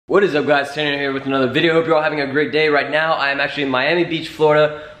What is up, guys? Tanner here with another video. Hope you're all having a great day. Right now, I am actually in Miami Beach,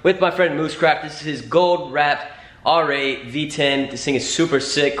 Florida with my friend Moosecraft. This is his gold wrapped R8 V10. This thing is super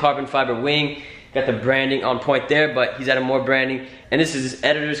sick, carbon fiber wing. Got the branding on point there, but he's added more branding. And this is his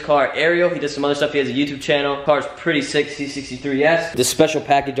editor's car, Ariel. He does some other stuff. He has a YouTube channel. Car's pretty sick, C63S. This special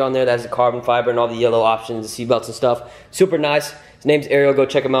package on there that has the carbon fiber and all the yellow options, the seatbelts and stuff. Super nice. His name's Ariel. Go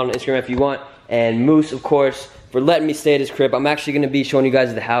check him out on Instagram if you want. And Moose, of course, for letting me stay at his crib. I'm actually gonna be showing you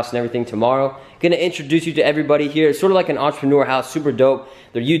guys the house and everything tomorrow. Gonna introduce you to everybody here. It's sort of like an entrepreneur house, super dope.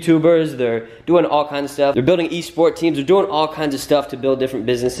 They're YouTubers, they're doing all kinds of stuff. They're building esports teams, they're doing all kinds of stuff to build different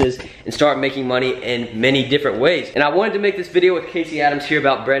businesses and start making money in many different ways. And I wanted to make this video with Casey Adams here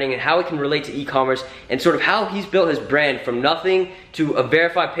about branding and how it can relate to e-commerce and sort of how he's built his brand from nothing to a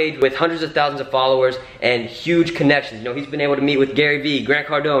verified page with hundreds of thousands of followers and huge connections. You know, he's been able to meet with Gary Vee, Grant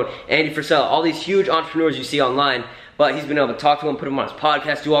Cardone, Andy Frisell, all these huge entrepreneurs you see online. But he's been able to talk to him, put him on his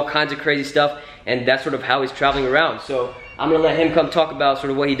podcast, do all kinds of crazy stuff, and that's sort of how he's traveling around. So I'm gonna let him come talk about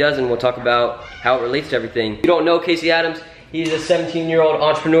sort of what he does, and we'll talk about how it relates to everything. If you don't know Casey Adams, he's a 17-year-old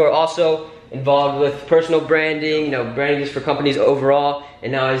entrepreneur, also involved with personal branding, you know, branding just for companies overall,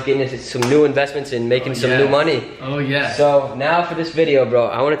 and now he's getting into some new investments and making some new money. Oh yeah. So now for this video, bro,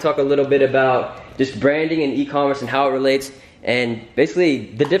 I wanna talk a little bit about just branding and e-commerce and how it relates, and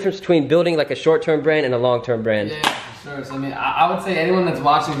basically the difference between building like a short-term brand and a long-term brand. Yeah, for sure. So I mean, I would say anyone that's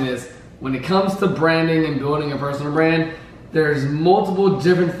watching this, when it comes to branding and building a personal brand, there's multiple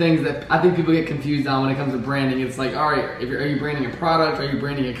different things that I think people get confused on when it comes to branding. It's like, all right, are you branding a product? Are you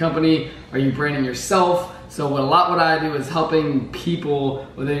branding a company? Are you branding yourself? So what I do is helping people,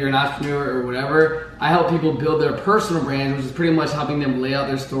 whether you're an entrepreneur or whatever, I help people build their personal brands, which is pretty much helping them lay out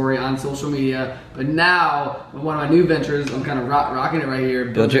their story on social media. But now, with one of my new ventures, I'm kind of rocking it right here.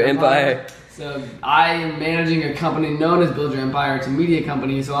 Build Your Empire. So I am managing a company known as Build Your Empire. It's a media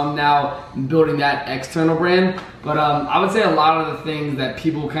company, so I'm now building that external brand. But I would say a lot of the things that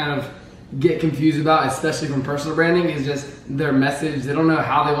people kind of get confused about, especially from personal branding, is just their message. They don't know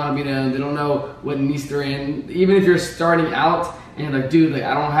how they want to be known. They don't know what niche they're in. Even if you're starting out and you're like, dude, like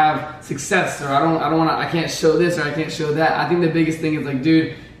I don't have success, or I can't show this or I can't show that. I think the biggest thing is like,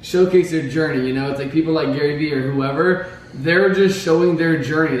 dude, showcase your journey. You know, it's like people like Gary Vee or whoever, they're just showing their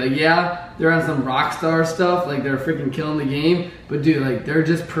journey. Like, yeah, they're on some rock star stuff, like they're freaking killing the game, but dude, like they're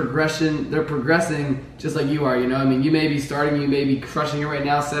just they're progressing just like you are, you know? I mean, you may be starting, you may be crushing it right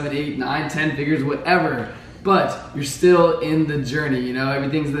now, 7, 8, 9, 10 figures, whatever, but you're still in the journey, you know?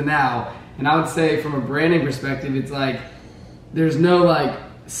 Everything's the now. And I would say from a branding perspective, it's like, there's no like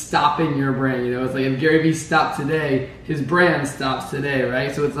stopping your brand, you know? It's like if Gary Vee stopped today, his brand stops today,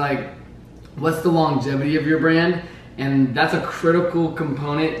 right? So it's like, what's the longevity of your brand? And that's a critical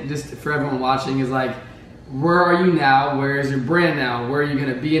component just for everyone watching, is like, where are you now? Where is your brand now? Where are you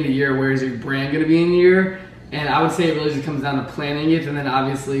gonna be in a year? Where is your brand gonna be in a year? And I would say it really just comes down to planning it, and then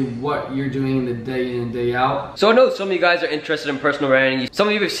obviously what you're doing in the day in and day out. So I know some of you guys are interested in personal branding. Some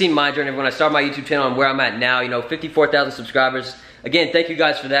of you have seen my journey when I started my YouTube channel and where I'm at now, you know, 54,000 subscribers. Again, thank you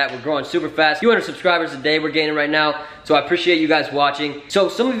guys for that. We're growing super fast. 200 subscribers a day we're gaining right now. So I appreciate you guys watching. So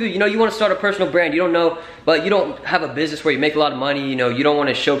some of you, you know, you want to start a personal brand. You don't know, but you don't have a business where you make a lot of money. You know, you don't want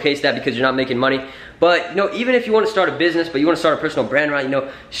to showcase that because you're not making money. But, you know, even if you want to start a business, but you want to start a personal brand, right, you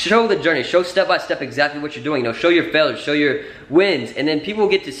know, show the journey. Show step by step exactly what you're doing. You know, show your failures, show your wins. And then people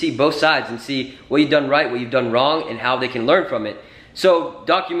will get to see both sides and see what you've done right, what you've done wrong, and how they can learn from it. So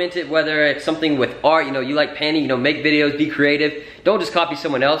document it, whether it's something with art, you know, you like painting, you know, make videos, be creative. Don't just copy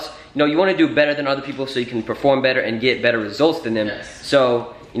someone else. You know, you want to do better than other people so you can perform better and get better results than them. Yes.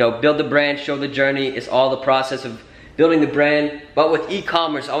 So, you know, build the brand, show the journey. It's all the process of building the brand. But with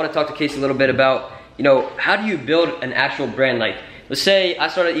e-commerce, I want to talk to Casey a little bit about, you know, how do you build an actual brand? Like, let's say I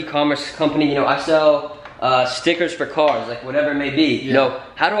start an e-commerce company, you know, I sell stickers for cars, like whatever it may be. You know,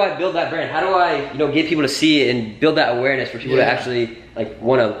 how do I build that brand? How do I, you know, get people to see it and build that awareness for people to actually like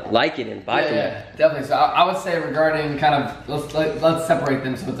want to like it and buy from it? Yeah, definitely. So I would say regarding kind of, let's separate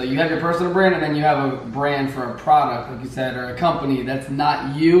them. So it's like you have your personal brand, and then you have a brand for a product, like you said, or a company that's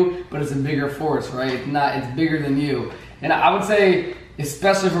not you, but it's a bigger force, right? It's bigger than you. And I would say,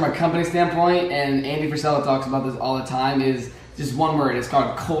 especially from a company standpoint, and Andy Frisell talks about this all the time, is just one word. It's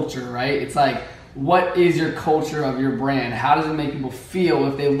called culture, right? It's like, what is your culture of your brand? How does it make people feel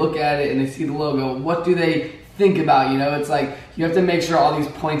if they look at it and they see the logo? What do they think about? You know, it's like you have to make sure all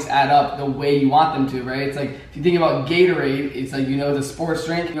these points add up the way you want them to, right? It's like if you think about Gatorade, it's like, you know, the sports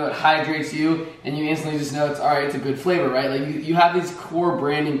drink, you know, it hydrates you, and you instantly just know it's all right, it's a good flavor, right? Like you have these core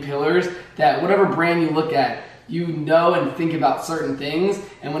branding pillars that whatever brand you look at, you know and think about certain things,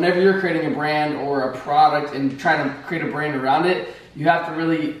 and whenever you're creating a brand or a product and trying to create a brand around it, you have to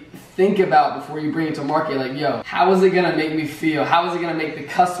really think about before you bring it to market. Like, yo, how is it gonna make me feel? How is it gonna make the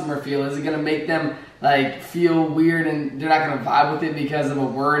customer feel? Is it gonna make them like feel weird and they're not gonna vibe with it because of a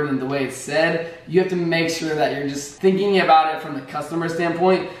word and the way it's said? You have to make sure that you're just thinking about it from the customer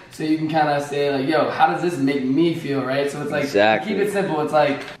standpoint, so you can kind of say like, yo, how does this make me feel, right? So it's like, exactly. Keep it simple. It's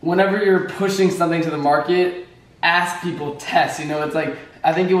like, whenever you're pushing something to the market, ask people, test, you know? It's like,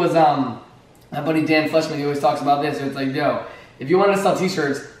 I think it was my buddy Dan Fleshman, he always talks about this. So it's like, yo, if you want to sell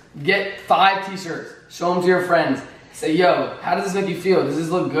t-shirts, get 5 t-shirts, show them to your friends. Say, yo, how does this make you feel? Does this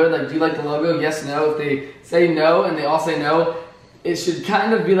look good? Like, do you like the logo? Yes, no. If they say no and they all say no, it should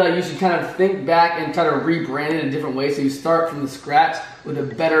kind of be like, you should kind of think back and try to rebrand it a different way, so you start from the scratch with a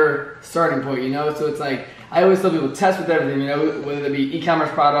better starting point, you know? So it's like, I always tell people, test with everything, you know, whether it be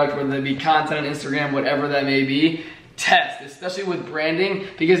e-commerce product, whether it be content on Instagram, whatever that may be. Test, especially with branding,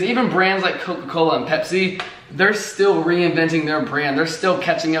 because even brands like Coca-Cola and Pepsi, they're still reinventing their brand. They're still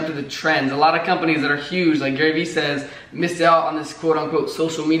catching up to the trends. A lot of companies that are huge, like Gary Vee says, missed out on this quote-unquote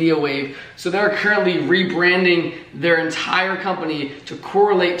social media wave. So they're currently rebranding their entire company to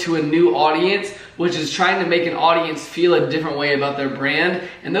correlate to a new audience, which is trying to make an audience feel a different way about their brand.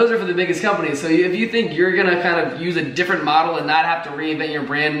 And those are for the biggest companies. So if you think you're gonna kind of use a different model and not have to reinvent your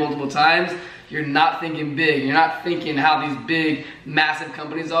brand multiple times, you're not thinking big. You're not thinking how these big, massive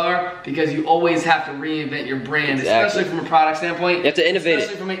companies are, because you always have to reinvent your brand, especially from a product standpoint. You have to innovate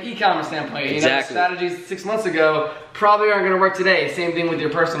especially from an e-commerce standpoint. Exactly. You know, the strategies 6 months ago probably aren't going to work today. Same thing with your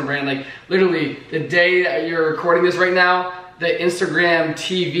personal brand. Like, literally, the day that you're recording this right now, the Instagram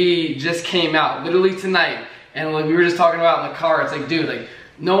TV just came out, literally tonight. And like we were just talking about in the car, it's like, dude, like,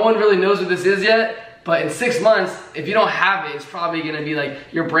 no one really knows what this is yet. But in 6 months, if you don't have it, it's probably gonna be like,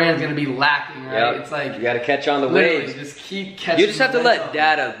 your brand's gonna be lacking, right? Yep. It's like, you gotta catch on the waves. Just keep catching. You just have to let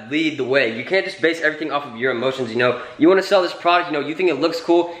data lead the way. You can't just base everything off of your emotions, you know? You wanna sell this product, you know, you think it looks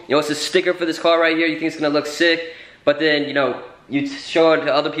cool, you know, it's a sticker for this car right here, you think it's gonna look sick, but then, you know, you show it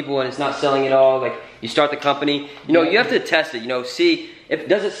to other people and it's not selling at all, like, you start the company, you know, you have to test it, you know, see, if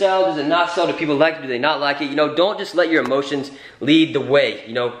does it sell, does it not sell, do people like it, do they not like it, you know, don't just let your emotions lead the way,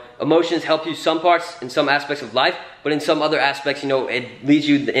 you know, emotions help you some parts, in some aspects of life, but in some other aspects, you know, it leads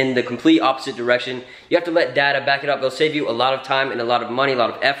you in the complete opposite direction. You have to let data back it up. They'll save you a lot of time and a lot of money, a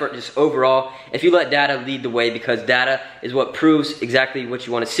lot of effort, just overall, if you let data lead the way, because data is what proves exactly what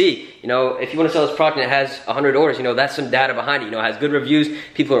you want to see. You know, if you want to sell this product and it has 100 orders, you know, that's some data behind it. You know, it has good reviews,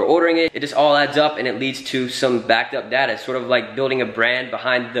 people are ordering it, it just all adds up and it leads to some backed up data. It's sort of like building a brand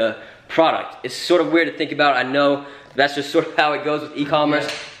behind the product. It's sort of weird to think about, I know, that's just sort of how it goes with e-commerce.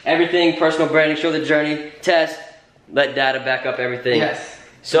 Yeah. Everything, personal branding, show the journey, test, let data back up everything. Yes.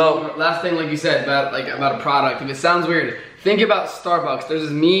 So last thing, like you said, about a product, if it sounds weird, think about Starbucks. There's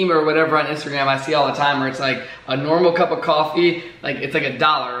this meme or whatever on Instagram I see all the time where it's like a normal cup of coffee, like it's like $1,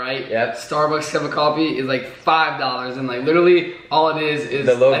 right? Yep. Starbucks cup of coffee is like $5, and like literally all it is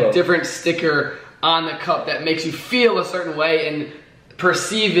the logo. A different sticker on the cup that makes you feel a certain way and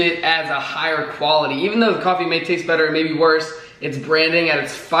perceive it as a higher quality. Even though the coffee may taste better, it may be worse, it's branding at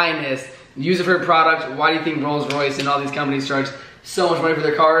its finest. Use it for your product. Why do you think Rolls-Royce and all these companies charge so much money for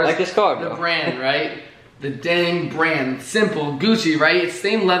their cars? Like this car, bro. The brand, right? The dang brand. Simple. Gucci, right? It's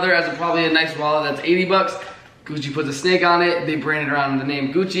same leather as probably a nice wallet that's 80 bucks. Gucci puts a snake on it. They brand it around the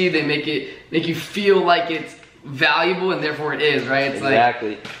name Gucci. They make you feel like it's valuable, and therefore it is, right? It's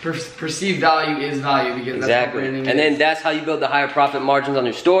exactly. Like perceived value is value, because exactly. That's what branding and is. Then that's how you build the higher profit margins on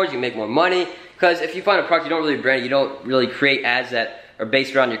your stores. You make more money, because if you find a product you don't really brand it, you don't really create ads that are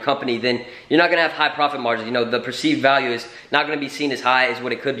based around your company, then you're not gonna have high profit margins. You know, the perceived value is not gonna be seen as high as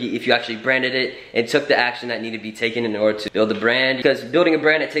what it could be if you actually branded it and took the action that needed to be taken in order to build a brand. Because building a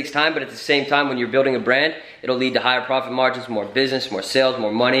brand, it takes time, but at the same time, when you're building a brand, it'll lead to higher profit margins, more business, more sales,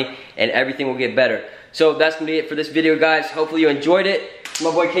 more money, and everything will get better. So that's gonna be it for this video, guys. Hopefully you enjoyed it.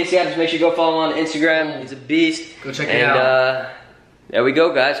 My boy Casey Adams, make sure you go follow him on Instagram. He's a beast. Go check it out. There we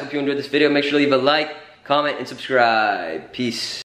go, guys. Hope you enjoyed this video. Make sure to leave a like, comment, and subscribe. Peace.